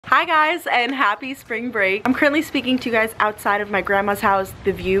Hi guys, and happy spring break. I'm currently speaking to you guys outside of my grandma's house.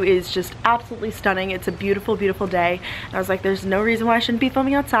 The view is just absolutely stunning. It's a beautiful, beautiful day. And I was like, there's no reason why I shouldn't be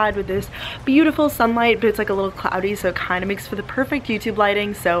filming outside with this beautiful sunlight, but it's like a little cloudy, so it kind of makes for the perfect YouTube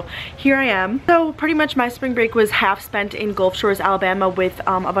lighting. So here I am. So pretty much my spring break was half spent in Gulf Shores, Alabama with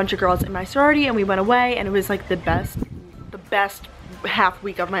a bunch of girls in my sorority, and we went away, and it was like the best half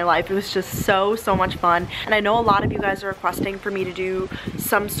week of my life. It was just so much fun, and I know a lot of you guys are requesting for me to do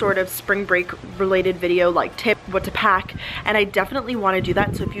some sort of spring break related video, like tip what to pack, and I definitely want to do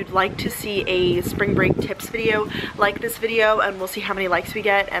that. So if you'd like to see a spring break tips video, like this video, and we'll see how many likes we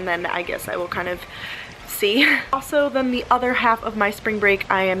get, and then I guess I will kind of see. Also, then the other half of my spring break,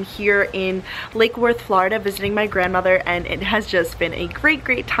 I am here in Lake Worth, Florida, visiting my grandmother, and it has just been a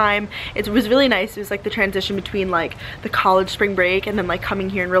great time. It was really nice. It was like the transition between like the college spring break and then like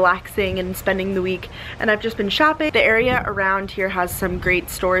coming here and relaxing and spending the week, and I've just been shopping. The area around here has some great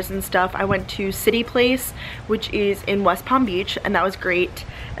stores and stuff. I went to City Place, which is in West Palm Beach, and that was great.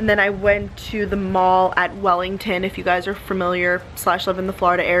 And then I went to the mall at Wellington, if you guys are familiar / live in the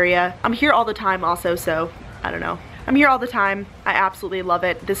Florida area. I'm here all the time also, so I don't know. I'm here all the time. I absolutely love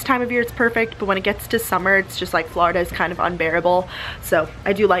it. This time of year it's perfect, but when it gets to summer, it's just like Florida is kind of unbearable. So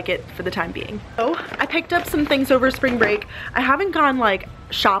I do like it for the time being. So I picked up some things over spring break. I haven't gone like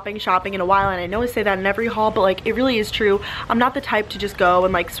shopping in a while, and I know I say that in every haul, but like it really is true. I'm not the type to just go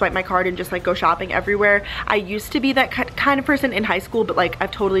and like swipe my card and just like go shopping everywhere. I used to be that kind of person in high school, but like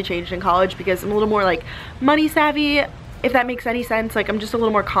I've totally changed in college because I'm a little more like money savvy, if that makes any sense. Like I'm just a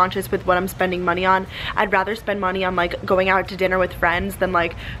little more conscious with what I'm spending money on. I'd rather spend money on like going out to dinner with friends than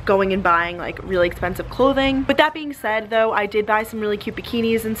like going and buying like really expensive clothing. But that being said though, I did buy some really cute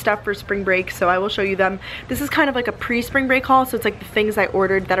bikinis and stuff for spring break, so I will show you them. This is kind of like a pre-spring break haul, so it's like the things I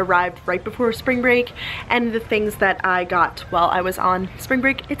ordered that arrived right before spring break and the things that I got while I was on spring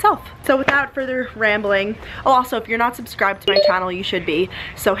break itself. So without further rambling, oh, also if you're not subscribed to my channel, you should be.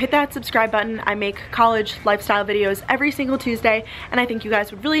 So hit that subscribe button. I make college lifestyle videos every single Tuesday, and I think you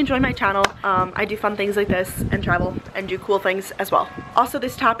guys would really enjoy my channel. I do fun things like this and travel and do cool things as well. Also,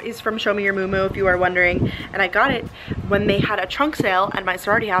 this top is from Show Me Your Moo if you are wondering, and I got it when they had a trunk sale at my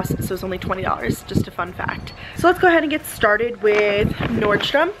sorority house, so it was only $20, just a fun fact. So let's go ahead and get started with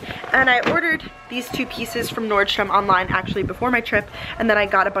Nordstrom, and I ordered these two pieces from Nordstrom online actually before my trip, and then I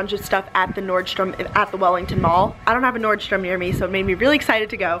got a bunch of stuff at the Nordstrom at the Wellington Mall. I don't have a Nordstrom near me, so it made me really excited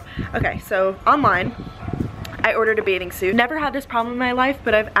to go. Okay, so online I ordered a bathing suit. Never had this problem in my life,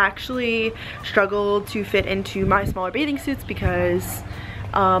 but I've actually struggled to fit into my smaller bathing suits because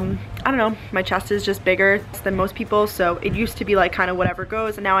I don't know, my chest is just bigger than most people, so it used to be like kind of whatever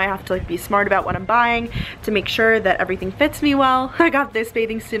goes, and now I have to like be smart about what I'm buying to make sure that everything fits me well. I got this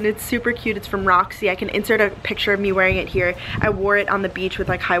bathing suit and it's super cute. It's from Roxy. I can insert a picture of me wearing it here. I wore it on the beach with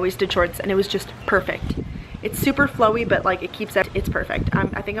like high-waisted shorts, and it was just perfect. It's super flowy, but like it keeps it, it's perfect.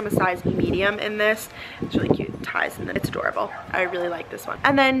 I think I'm a size medium in this. It's really cute. It ties and then it's adorable. I really like this one.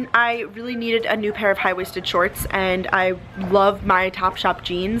 And then I really needed a new pair of high-waisted shorts, and I love my Topshop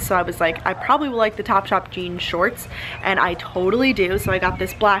jeans, so I was like, I probably will like the Topshop jeans shorts, and I totally do. So I got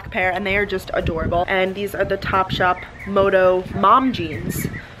this black pair, and they are just adorable. And these are the Topshop Moto mom jeans.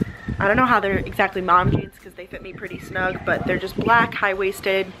 I don't know how they're exactly mom jeans because they fit me pretty snug, but they're just black,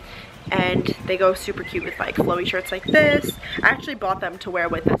 high-waisted, and they go super cute with like flowy shirts like this. I actually bought them to wear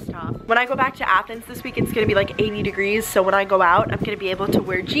with this top. When I go back to Athens this week, it's gonna be like 80 degrees, so when I go out, I'm gonna be able to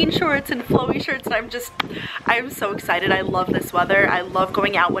wear jean shorts and flowy shirts, and I'm so excited. I love this weather. I love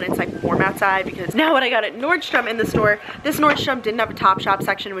going out when it's like warm outside, because now what I got at Nordstrom in the store, this Nordstrom didn't have a Topshop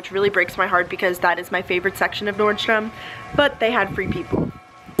section, which really breaks my heart because that is my favorite section of Nordstrom, but they had free people.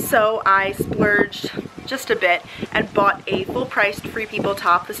 So I splurged just a bit and bought a full-priced Free People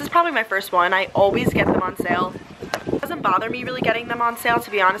top. This is probably my first one. I always get them on sale. It doesn't bother me really getting them on sale,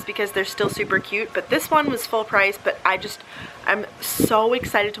 to be honest, because they're still super cute, but this one was full price. But I'm so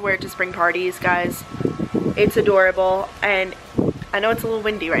excited to wear it to spring parties, guys. It's adorable, and I know it's a little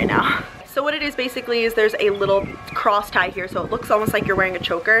windy right now. So what it is basically is there's a little cross tie here, so it looks almost like you're wearing a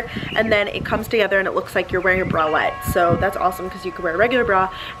choker, and then it comes together and it looks like you're wearing a bralette. So that's awesome because you could wear a regular bra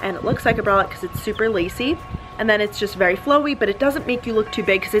and it looks like a bralette because it's super lacy. And then it's just very flowy, but it doesn't make you look too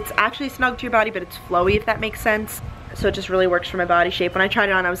big because it's actually snug to your body, but it's flowy, if that makes sense. So it just really works for my body shape. When I tried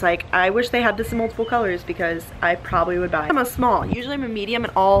it on, I was like, I wish they had this in multiple colors because I probably would buy it. I'm a small. Usually I'm a medium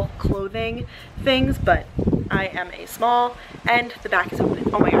in all clothing things, but I am a small, and the back is open.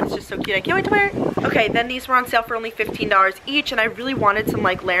 Oh my god, it's just so cute. I can't wait to wear it. Okay, then these were on sale for only $15 each, and I really wanted some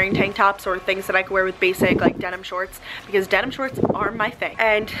like layering tank tops or things that I could wear with basic like denim shorts, because denim shorts are my thing.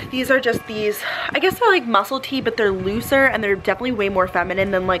 And these are just these, I guess they're like muscle tee, but they're looser and they're definitely way more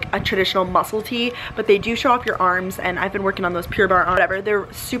feminine than like a traditional muscle tee, but they do show off your arms, and I've been working on those Pure Barre arms. Whatever,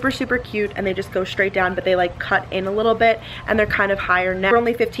 they're super cute, and they just go straight down, but they like cut in a little bit, and they're kind of higher neck. They're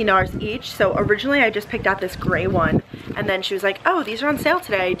only $15 each. So originally I just picked out this gray one, and then she was like, oh, these are on sale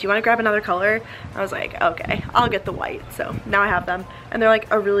today, do you want to grab another color? I was like, okay, I'll get the white. So now I have them, and they're like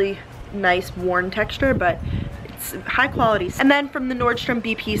a really nice worn texture, but it's high quality. And then from the Nordstrom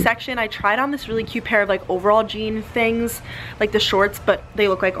BP section, I tried on this really cute pair of like overall jean things, like the shorts, but they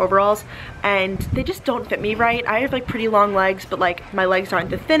look like overalls, and they just don't fit me right. I have like pretty long legs, but like my legs aren't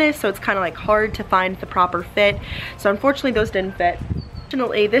the thinnest, so it's kind of like hard to find the proper fit. So unfortunately those didn't fit.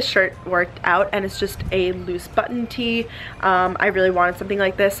 Fortunately, this shirt worked out, and it's just a loose button tee. I really wanted something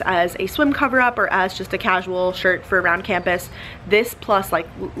like this as a swim cover-up or as just a casual shirt for around campus. This plus like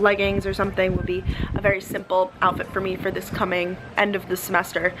leggings or something would be a very simple outfit for me for this coming end of the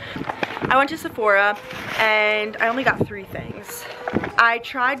semester. I went to Sephora and I only got 3 things. I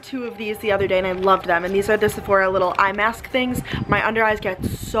tried 2 of these the other day and I loved them, and these are the Sephora little eye mask things. My under eyes get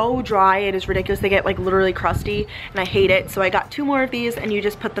so dry, it is ridiculous. They get like literally crusty and I hate it. So I got 2 more of these, and you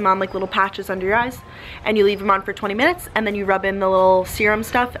just put them on like little patches under your eyes, and you leave them on for 20 minutes, and then you rub in the little serum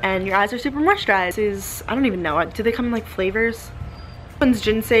stuff, and your eyes are super moisturized. This is, I don't even know, do they come in like flavors? This one's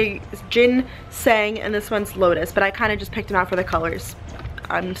ginseng and this one's lotus, but I kind of just picked them out for the colors.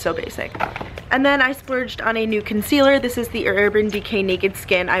 I'm so basic. And then I splurged on a new concealer. This is the Urban Decay Naked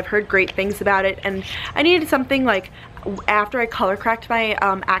Skin. I've heard great things about it, and I needed something like, after I color correct my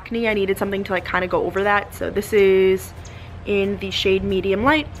acne, I needed something to like kind of go over that. So this is in the shade Medium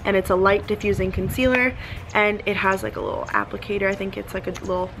Light, and it's a light diffusing concealer, and it has like a little applicator. I think it's like a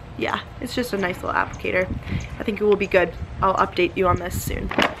little, yeah, it's just a nice little applicator. I think it will be good. I'll update you on this soon.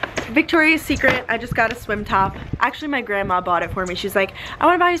 Victoria's Secret, I just got a swim top. Actually, my grandma bought it for me. She's like, I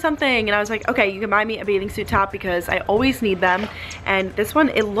want to buy you something, and I was like, okay, you can buy me a bathing suit top because I always need them. And this one,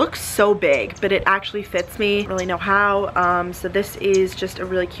 it looks so big, but it actually fits me. I don't really know how. So this is just a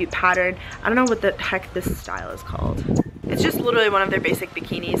really cute pattern. I don't know what the heck this style is called. It's just literally one of their basic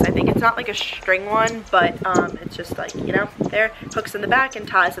bikinis. I think it's not like a string one, but it's just like, you know, there, hooks in the back and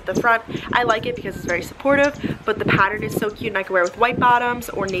ties at the front. I like it because it's very supportive, but the pattern is so cute, and I can wear it with white bottoms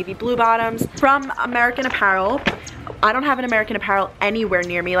or navy blue bottoms. From American Apparel, I don't have an American Apparel anywhere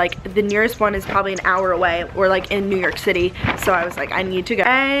near me. Like, the nearest one is probably an hour away, or like in New York City. So I was like, I need to go.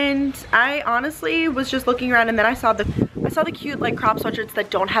 And I honestly was just looking around, and then I saw the cute like crop sweatshirts that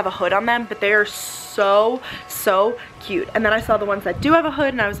don't have a hood on them, but they are so cute. And then I saw the ones that do have a hood,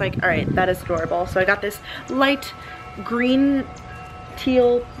 and I was like, all right, that is adorable. So I got this light green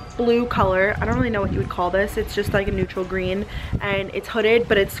teal blue color. I don't really know what you would call this. It's just like a neutral green, and it's hooded,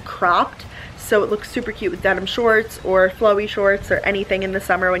 but it's cropped, so it looks super cute with denim shorts or flowy shorts or anything in the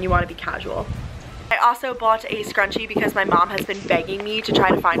summer when you want to be casual. I also bought a scrunchie because my mom has been begging me to try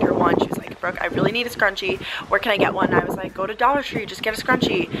to find her one. She was like, Brooke, I really need a scrunchie. Where can I get one? And I was like, go to Dollar Tree, just get a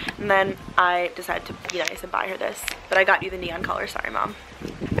scrunchie. And then I decided to be nice and buy her this. But I got you the neon color, sorry mom.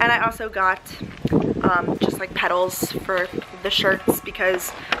 And I also got just like petals for the shirts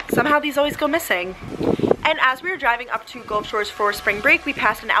because somehow these always go missing. And as we were driving up to Gulf Shores for spring break, we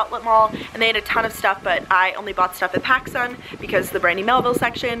passed an outlet mall, and they had a ton of stuff, but I only bought stuff at PacSun because of the Brandy Melville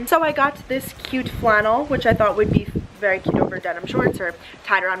section. So I got this cute flannel, which I thought would be very cute over denim shorts or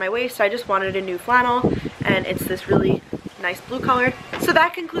tied around my waist. So I just wanted a new flannel, and it's this really nice blue color. So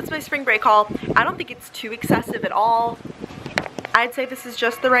that concludes my spring break haul. I don't think it's too excessive at all. I'd say this is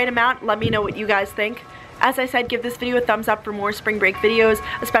just the right amount. Let me know what you guys think. As I said, give this video a thumbs up for more spring break videos,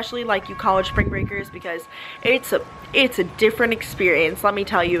 especially like you college spring breakers, because it's a different experience, let me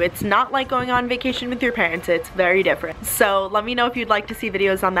tell you. It's not like going on vacation with your parents, it's very different. So let me know if you'd like to see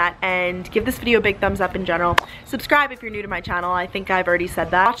videos on that, and give this video a big thumbs up in general. Subscribe if you're new to my channel, I think I've already said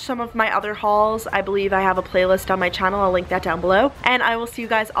that. Watch some of my other hauls. I believe I have a playlist on my channel, I'll link that down below. And I will see you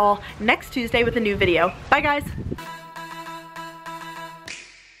guys all next Tuesday with a new video. Bye guys!